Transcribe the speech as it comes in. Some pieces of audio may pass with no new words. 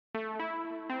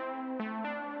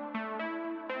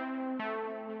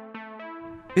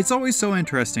It's always so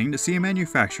interesting to see a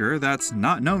manufacturer that's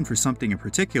not known for something in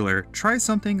particular try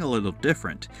something a little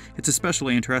different. It's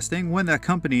especially interesting when that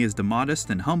company is the modest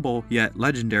and humble yet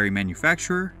legendary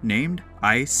manufacturer named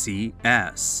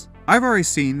ICS. I've already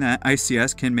seen that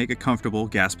ICS can make a comfortable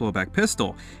gas blowback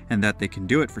pistol, and that they can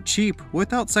do it for cheap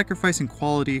without sacrificing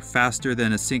quality faster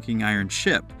than a sinking iron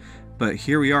ship. But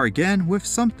here we are again with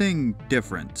something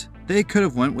different. They could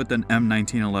have went with an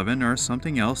M1911 or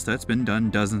something else that's been done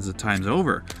dozens of times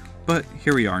over, but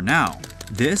here we are now.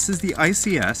 This is the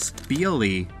ICS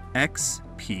BLE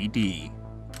XPD.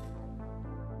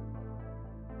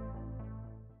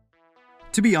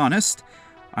 To be honest,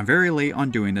 I'm very late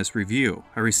on doing this review.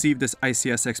 I received this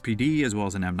ICS XPD as well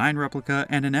as an M9 replica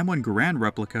and an M1 Garand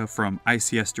replica from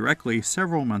ICS directly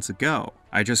several months ago.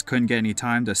 I just couldn't get any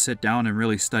time to sit down and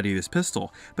really study this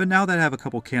pistol, but now that I have a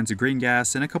couple cans of green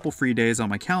gas and a couple free days on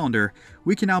my calendar,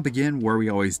 we can now begin where we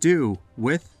always do,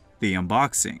 with the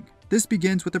unboxing. This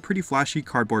begins with a pretty flashy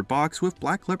cardboard box with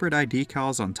black leopard eye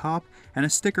decals on top and a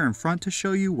sticker in front to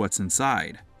show you what's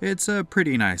inside. It's a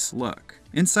pretty nice look.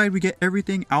 Inside we get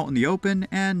everything out in the open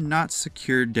and not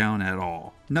secured down at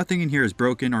all. Nothing in here is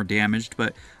broken or damaged,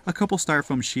 but a couple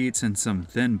styrofoam sheets and some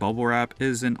thin bubble wrap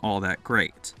isn't all that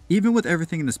great. Even with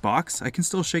everything in this box, I can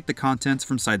still shake the contents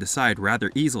from side to side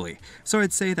rather easily, so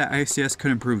I'd say that ICS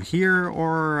could improve here,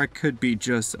 or I could be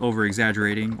just over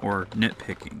exaggerating or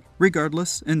nitpicking.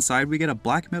 Regardless, inside we get a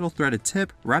black metal threaded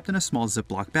tip wrapped in a small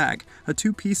Ziploc bag, a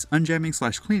 2-piece unjamming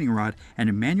 / cleaning rod, and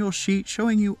a manual sheet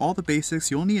showing you all the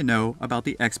basics you'll need to know about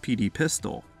the XPD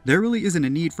pistol. There really isn't a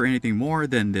need for anything more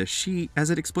than this sheet,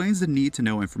 as it explains the need to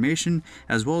know information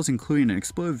as well as including an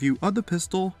exploded view of the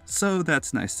pistol, so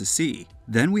that's nice to see.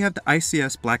 Then we have the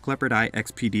ICS Black Leopard Eye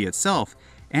XPD itself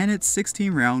and its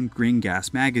 16-round green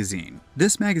gas magazine.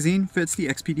 This magazine fits the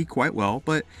XPD quite well,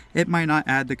 but it might not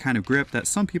add the kind of grip that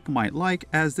some people might like,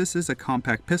 as this is a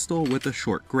compact pistol with a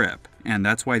short grip. And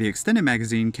that's why the extended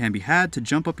magazine can be had to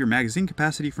jump up your magazine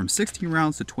capacity from 16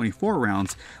 rounds to 24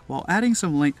 rounds, while adding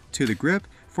some length to the grip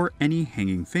for any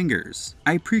hanging fingers.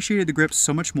 I appreciated the grip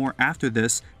so much more after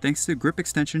this thanks to the grip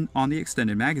extension on the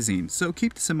extended magazine, so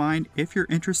keep this in mind if you're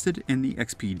interested in the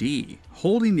XPD.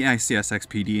 Holding the ICS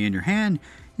XPD in your hand,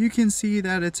 you can see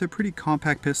that it's a pretty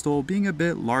compact pistol, being a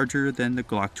bit larger than the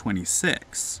Glock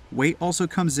 26. Weight also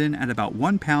comes in at about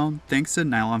 1 pound thanks to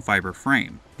nylon fiber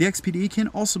frame. The XPD can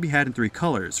also be had in 3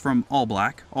 colors, from all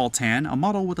black, all tan, a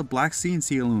model with a black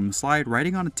CNC aluminum slide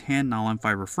riding on a tan nylon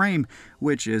fiber frame,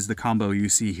 which is the combo you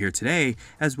see here today,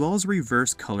 as well as a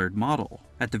reverse colored model.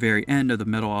 At the very end of the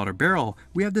metal outer barrel,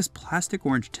 we have this plastic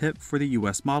orange tip for the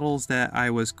US models that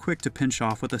I was quick to pinch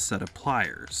off with a set of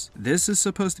pliers. This is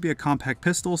supposed to be a compact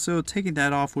pistol, so taking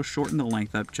that off will shorten the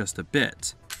length up just a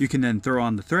bit. You can then throw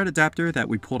on the thread adapter that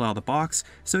we pulled out of the box,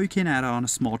 so you can add on a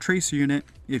small tracer unit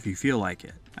if you feel like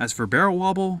it. As for barrel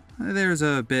wobble, there's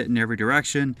a bit in every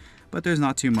direction, but there's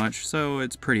not too much, so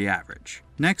it's pretty average.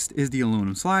 Next is the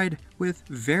aluminum slide with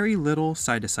very little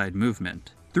side-to-side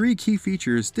movement. 3 key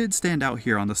features did stand out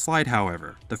here on the slide,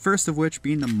 however, the first of which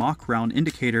being the mock round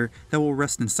indicator that will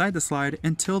rest inside the slide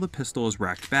until the pistol is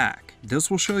racked back.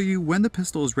 This will show you when the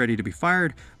pistol is ready to be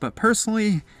fired, but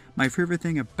personally, my favorite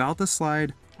thing about the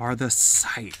slide are the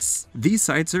sights. These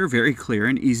sights are very clear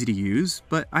and easy to use,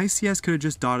 but ICS could have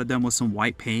just dotted them with some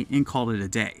white paint and called it a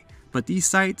day. But these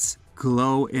sights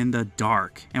glow in the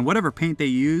dark, and whatever paint they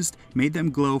used made them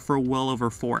glow for well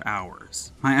over 4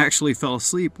 hours. I actually fell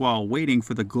asleep while waiting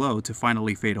for the glow to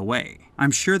finally fade away. I'm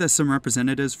sure that some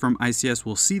representatives from ICS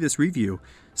will see this review,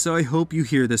 so I hope you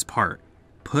hear this part.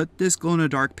 Put this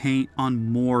glow-in-the-dark paint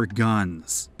on more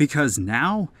guns, because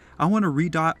now I want to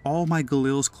redot all my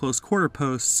Galil's close quarter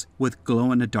posts with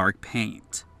glow-in-the-dark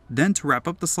paint. Then to wrap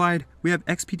up the slide, we have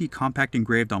XPD Compact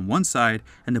engraved on one side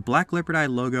and the Black Leopard Eye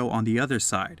logo on the other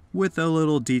side, with a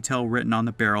little detail written on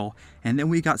the barrel, and then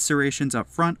we got serrations up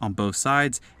front on both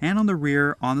sides and on the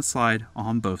rear on the slide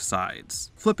on both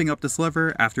sides. Flipping up this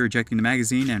lever after ejecting the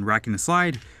magazine and racking the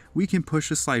slide, we can push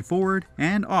the slide forward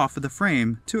and off of the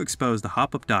frame to expose the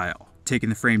hop-up dial. Taking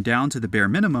the frame down to the bare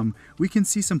minimum, we can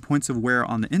see some points of wear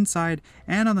on the inside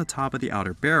and on the top of the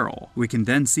outer barrel. We can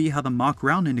then see how the mock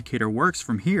round indicator works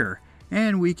from here,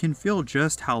 and we can feel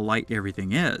just how light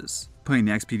everything is. Putting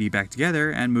the XPD back together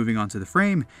and moving on to the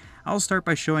frame, I'll start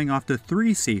by showing off the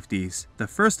 3 safeties, the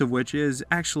first of which is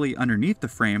actually underneath the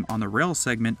frame on the rail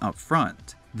segment up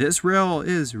front. This rail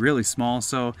is really small,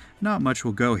 so not much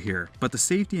will go here, but the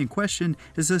safety in question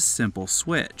is a simple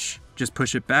switch. Just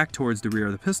push it back towards the rear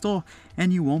of the pistol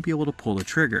and you won't be able to pull the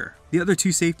trigger. The other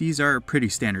 2 safeties are pretty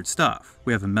standard stuff.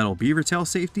 We have a metal beaver tail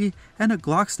safety and a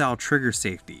Glock style trigger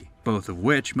safety, both of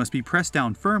which must be pressed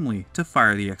down firmly to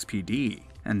fire the XPD.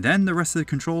 And then the rest of the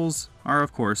controls are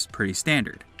of course pretty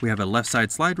standard. We have a left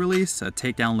side slide release, a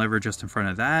takedown lever just in front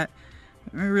of that.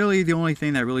 Really, the only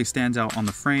thing that really stands out on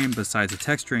the frame besides the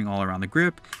texturing all around the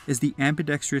grip is the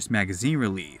ambidextrous magazine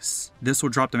release. This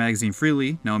will drop the magazine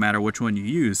freely, no matter which one you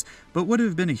use, but would it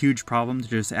have been a huge problem to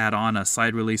just add on a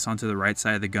slide release onto the right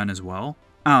side of the gun as well?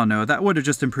 I don't know, that would have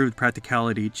just improved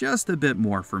practicality just a bit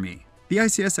more for me. The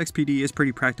ICS XPD is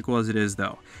pretty practical as it is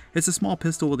though. It's a small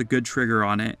pistol with a good trigger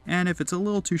on it, and if it's a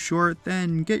little too short,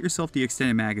 then get yourself the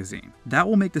extended magazine. That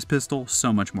will make this pistol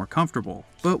so much more comfortable.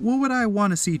 But what would I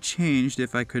want to see changed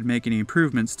if I could make any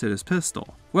improvements to this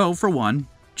pistol? Well, for one,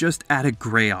 just add a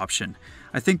gray option.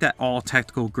 I think that all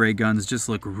tactical gray guns just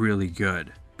look really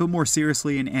good. But more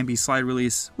seriously, an ambi slide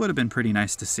release would have been pretty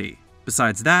nice to see.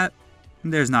 Besides that,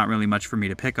 there's not really much for me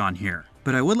to pick on here.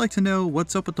 But I would like to know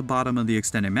what's up at the bottom of the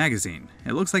extended magazine.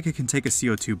 It looks like it can take a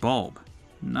CO2 bulb.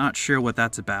 Not sure what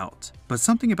that's about. But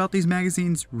something about these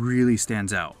magazines really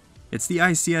stands out. It's the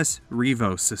ICS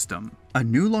REVO system. A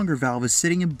new longer valve is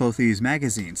sitting in both of these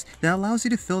magazines that allows you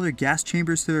to fill their gas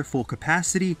chambers to their full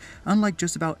capacity, unlike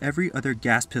just about every other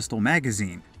gas pistol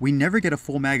magazine. We never get a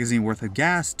full magazine worth of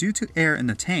gas due to air in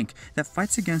the tank that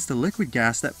fights against the liquid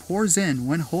gas that pours in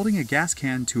when holding a gas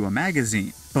can to a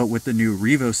magazine. But with the new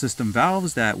REVO system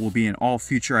valves that will be in all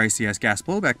future ICS gas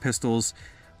blowback pistols,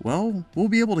 well, we'll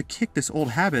be able to kick this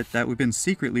old habit that we've been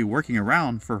secretly working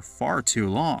around for far too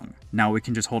long. Now we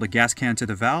can just hold a gas can to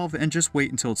the valve and just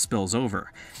wait until it spills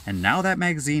over. And now that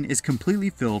magazine is completely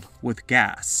filled with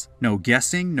gas. No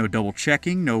guessing, no double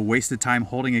checking, no wasted time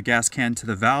holding a gas can to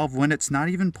the valve when it's not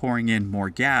even pouring in more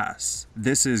gas.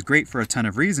 This is great for a ton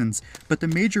of reasons, but the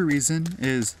major reason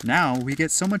is now we get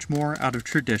so much more out of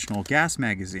traditional gas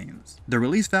magazines. The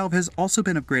release valve has also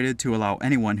been upgraded to allow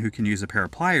anyone who can use a pair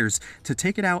of pliers to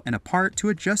take it out and apart to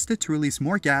adjust it to release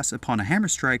more gas upon a hammer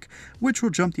strike, which will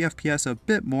jump the FPS a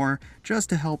bit more just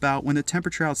to help out when the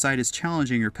temperature outside is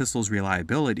challenging your pistol's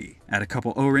reliability. Add a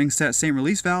couple O-rings to that same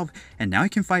release valve, and now you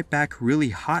can fight back really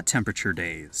hot temperature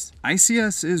days.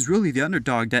 ICS is really the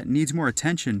underdog that needs more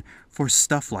attention for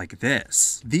stuff like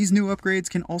this. These new upgrades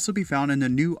can also be found in the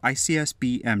new ICS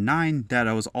BM9 that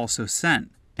I was also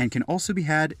sent, and can also be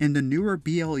had in the newer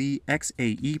BLE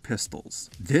XPD pistols.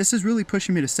 This is really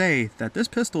pushing me to say that this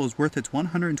pistol is worth its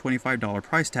 $125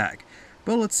 price tag,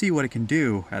 but let's see what it can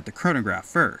do at the chronograph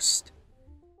first.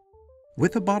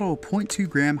 With a bottle of 0.2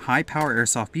 gram high power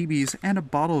airsoft BBs and a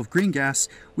bottle of green gas,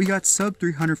 we got sub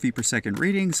 300 feet per second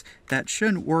ratings that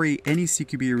shouldn't worry any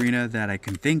CQB arena that I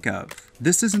can think of.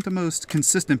 This isn't the most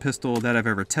consistent pistol that I've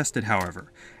ever tested,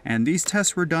 however, and these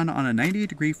tests were done on a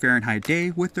 98° Fahrenheit day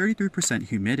with 33%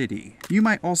 humidity. You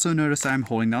might also notice I'm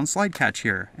holding down slide catch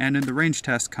here and in the range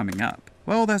test coming up.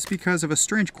 Well, that's because of a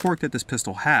strange quirk that this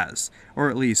pistol has,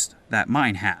 or at least that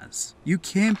mine has. You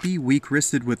can't be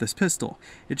weak-wristed with this pistol.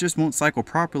 It just won't cycle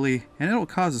properly, and it'll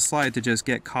cause the slide to just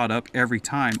get caught up every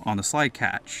time on the slide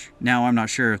catch. Now, I'm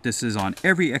not sure if this is on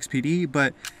every XPD,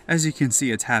 but as you can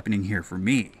see, it's happening here for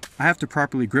me. I have to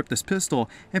properly grip this pistol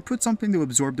and put something to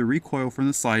absorb the recoil from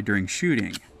the slide during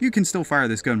shooting. You can still fire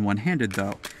this gun one-handed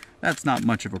though. That's not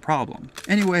much of a problem.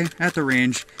 Anyway, at the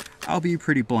range, I'll be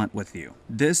pretty blunt with you.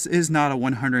 This is not a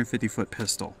 150-foot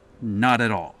pistol. Not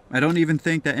at all. I don't even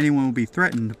think that anyone will be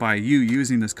threatened by you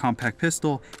using this compact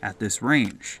pistol at this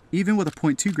range. Even with a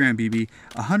 0.2 gram BB,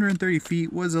 130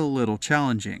 feet was a little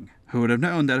challenging. Who would have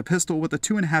known that a pistol with a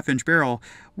 2.5-inch barrel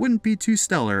wouldn't be too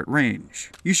stellar at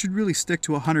range? You should really stick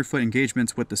to 100-foot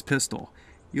engagements with this pistol.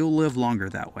 You'll live longer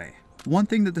that way. One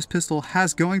thing that this pistol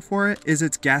has going for it is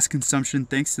its gas consumption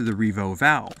thanks to the REVO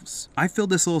valves. I filled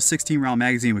this little 16-round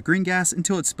magazine with green gas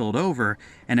until it spilled over,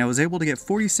 and I was able to get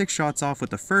 46 shots off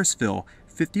with the first fill,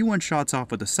 51 shots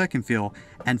off with the second fill,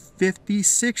 and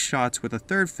 56 shots with a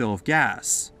third fill of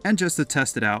gas. And just to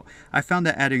test it out, I found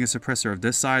that adding a suppressor of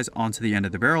this size onto the end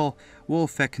of the barrel will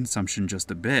affect consumption just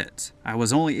a bit. I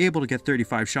was only able to get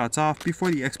 35 shots off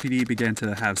before the XPD began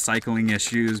to have cycling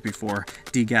issues before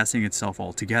degassing itself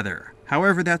altogether.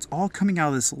 However, that's all coming out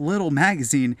of this little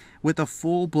magazine with a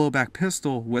full blowback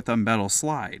pistol with a metal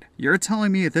slide. You're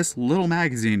telling me this little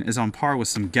magazine is on par with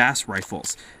some gas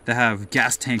rifles that have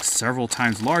gas tanks several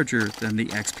times larger than the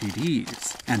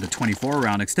XPDs. And the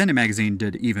 24-round extended magazine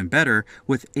did even better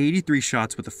with 83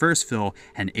 shots with the first fill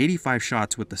and 85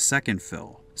 shots with the second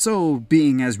fill. So,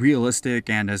 being as realistic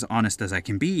and as honest as I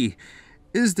can be,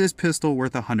 is this pistol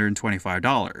worth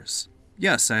 $125?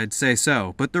 Yes, I'd say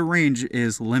so, but the range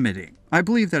is limiting. I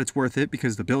believe that it's worth it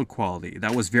because the build quality,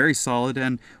 that was very solid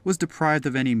and was deprived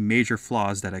of any major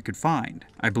flaws that I could find.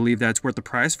 I believe that it's worth the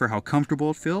price for how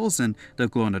comfortable it feels and the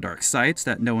glow-in-the-dark sights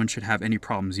that no one should have any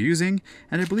problems using,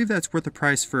 and I believe that it's worth the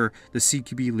price for the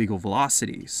CQB legal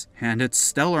velocities. And it's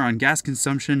stellar on gas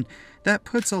consumption that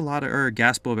puts a lot of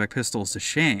gas blowback pistols to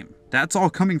shame. That's all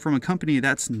coming from a company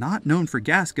that's not known for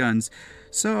gas guns,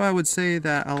 so I would say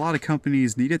that a lot of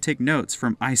companies need to take notes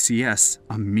from ICS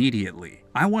immediately.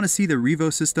 I want to see the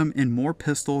REVO system in more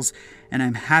pistols, and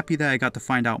I'm happy that I got to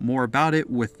find out more about it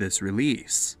with this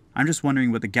release. I'm just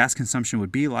wondering what the gas consumption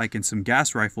would be like in some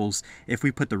gas rifles if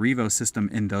we put the REVO system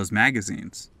in those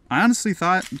magazines. I honestly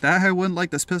thought that I wouldn't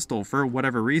like this pistol for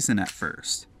whatever reason at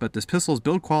first, but this pistol's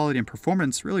build quality and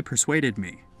performance really persuaded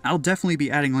me. I'll definitely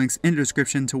be adding links in the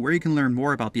description to where you can learn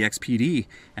more about the XPD,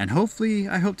 and hopefully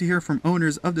I hope to hear from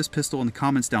owners of this pistol in the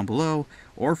comments down below,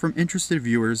 or from interested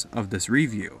viewers of this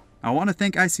review. I want to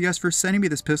thank ICS for sending me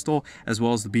this pistol, as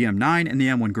well as the BM9 and the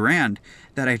M1 Garand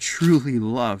that I truly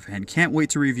love and can't wait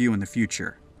to review in the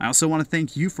future. I also want to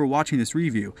thank you for watching this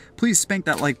review. Please spank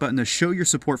that like button to show your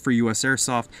support for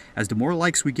USAirsoft, as the more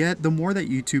likes we get, the more that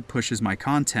YouTube pushes my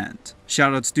content.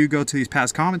 Shoutouts do go to these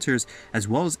past commenters, as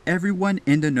well as everyone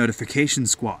in the notification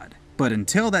squad. But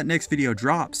until that next video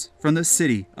drops, from the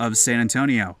city of San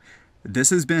Antonio, this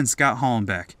has been Scott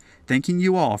Hollenbeck, thanking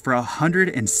you all for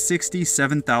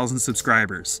 167,000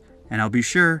 subscribers, and I'll be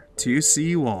sure to see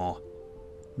you all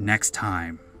next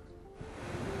time.